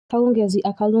Kawungezi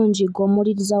akalungi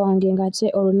gw'omuwuliriza wange ng'ate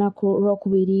olunaku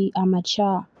lw'okubiri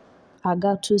amakya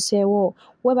agatuuseewo.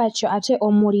 Bwe batyo ate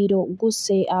omuliro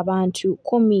gusse abantu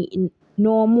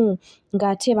 11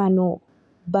 ng'ate bano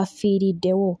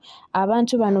bafiiriddewo.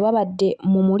 Abantu bano babadde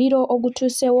mu muliro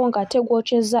ogutuuseewo ng'ate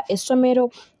gwokyezza essomero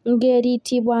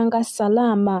ng'eriyitibwanga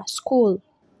Salama School.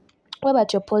 Bwe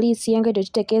batyo poliisi yengedde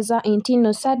okitegeeza nti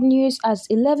no sad news as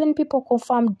 11 people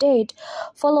confirmed dead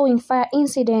following fire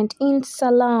incident in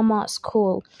Salama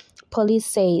School. Police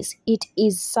says it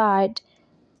is sad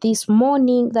this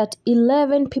morning that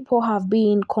 11 people have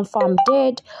been confirmed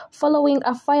dead following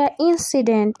a fire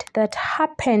incident that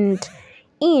happened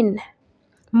in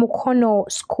Mukono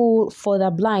School for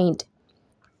the Blind.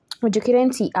 Mujjukire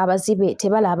nti abazibe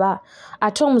tebalaba,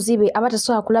 ate omuzibe aba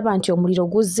tasobola kulaba nti omuliro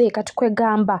guzze. Kati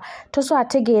kwegamba tosobola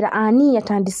tegeera ani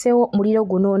yatandiseewo muliro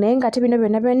guno, naye ng'ate bino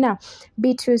byonna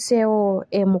bituuseewo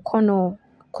e Mukono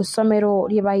ku ssomero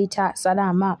lye bayita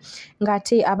Salama,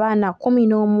 ng'ate abaana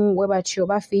 11 bwe batyo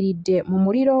bafiiridde mu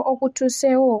muliro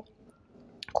ogutuuseewo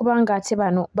kubanga ate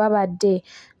bano babadde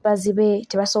bazibe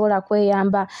tebasobola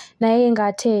kweyamba. Naye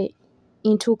ng'ate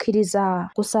ntuukiriza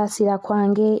kusaasira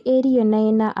kwange eri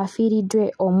yenna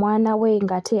afiiriddwe omwana we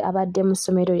ng'ate abadde mu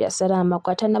ssomero lya Salama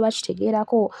kwatannaba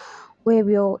kitegeerako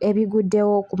w'ebyo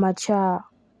ebiguddewo ku makya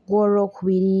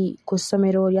gw'olwokubiri ku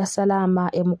ssomero lya Salama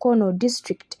e Mukono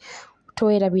District.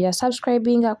 Towerabira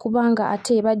subscribinga kubanga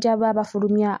ate bajja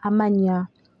bafulumya amannya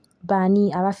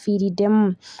baani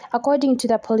abafiiriddemu. According to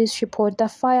the police report, the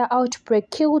fire outbreak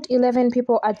killed 11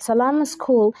 people at Salama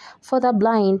School for the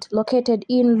Blind located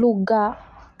in Luga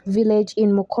village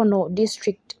in Mukono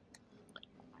district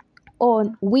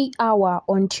on wee hour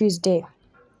on Tuesday.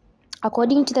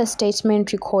 According to the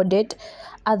statement recorded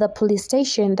at the police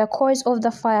station, the cause of the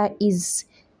fire is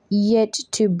yet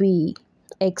to be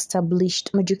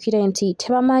established. Mujjukire nti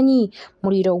tebamanyi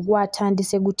muliro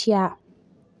gwatandise gutya.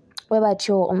 Bwe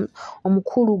batyo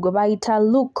omukulu gwe bayita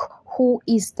Luke, who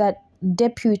is the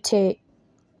deputy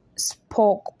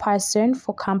spokesperson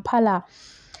for Kampala,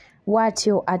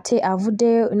 bw'atyo ate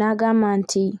avuddeyo n'agamba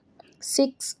nti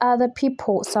 6 other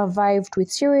people survived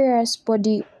with serious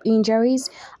body injuries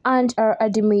and are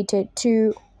admitted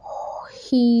to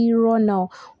Hirono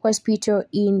Hospital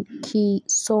in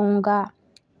Kisonga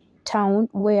town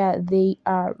where they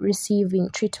are receiving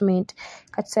treatment.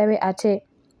 Katisabe ate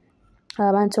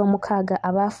abantu 6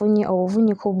 abafunye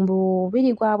obuvunyiku mu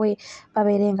bubiri gwabwe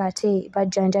babeere ng'ate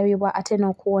bajjanjabibwa ate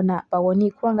n'okuwona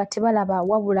bawoni kubanga tebalaba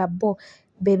wabula bo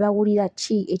be bawulira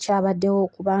ki ekyabaddewo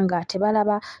kubanga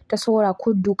tebalaba tasobola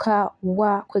kudduka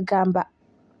wa kwegamba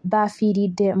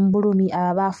bafiiridde mu bulumi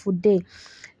abaafudde.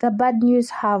 The bad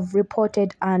news have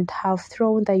reported and have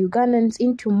thrown the Ugandans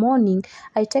into mourning.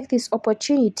 I take this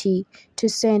opportunity to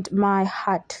send my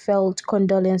heartfelt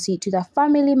condolences to the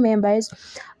family members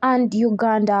and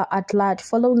Uganda at large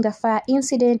following the fire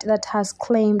incident that has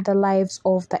claimed the lives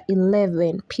of the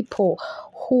 11 people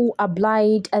who are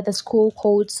blind at the school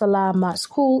called Salama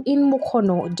School in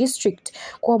Mukono district.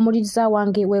 Gw'omuwuliriza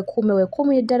wange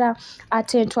weekuume ddala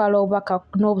ate ntwala obubaka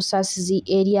n'obusaasizi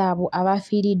eri abo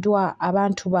abafiiriddwa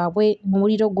abantu baabwe mu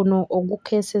muliro guno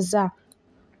ogukeesezza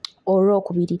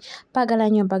olwokubiri. Baagala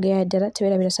nnyo mbaagala ddala.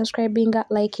 Teweerabira subscribinga,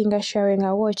 likinga,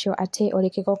 sharinga, watcho ate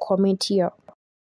olekeko comment yo.